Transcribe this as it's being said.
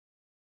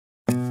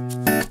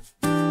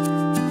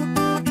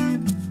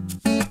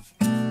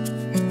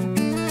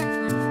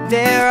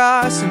There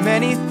are so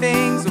many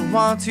things I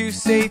want to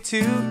say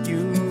to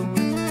you,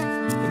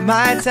 but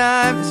my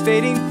time is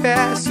fading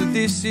fast, so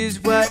this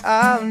is what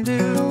I'll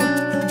do.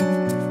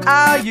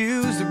 I'll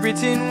use the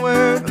written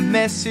word, a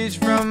message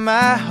from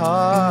my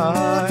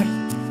heart.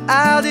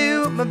 I'll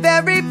do my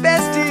very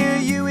best, dear,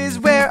 you is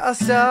where I'll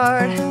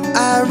start.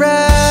 I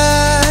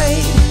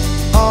write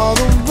all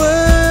the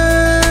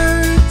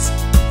words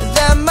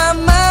that my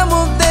mind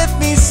won't let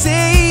me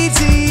say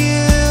to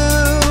you.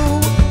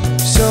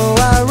 So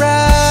I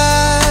write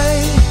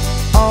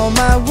all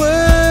my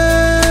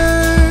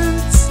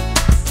words,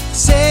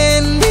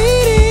 send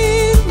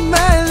it in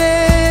my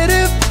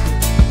letter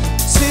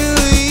to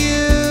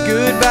you.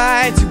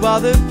 Goodbye to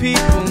all the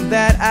people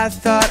that I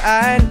thought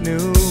I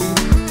knew.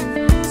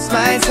 It's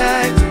my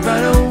time to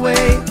run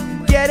away,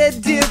 get a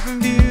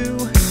different view.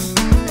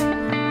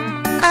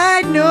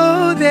 I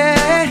know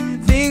that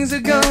things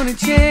are gonna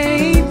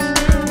change.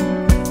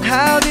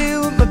 I'll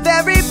do my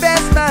very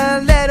best, my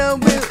letter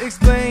will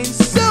explain.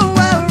 So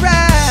I'll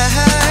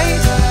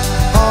write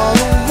all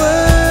the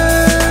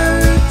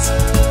words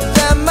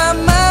that my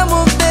mind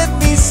won't let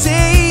me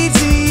say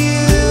to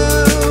you.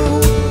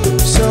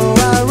 So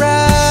I'll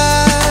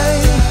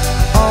write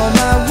all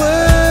my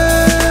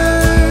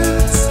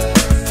words,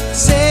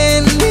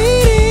 send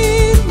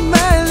it in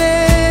my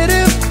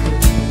letter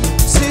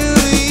to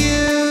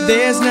you.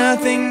 There's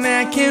nothing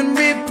that can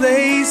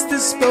replace the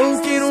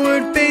spoken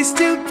word face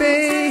to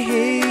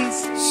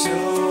face. So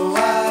I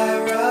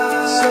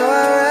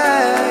write.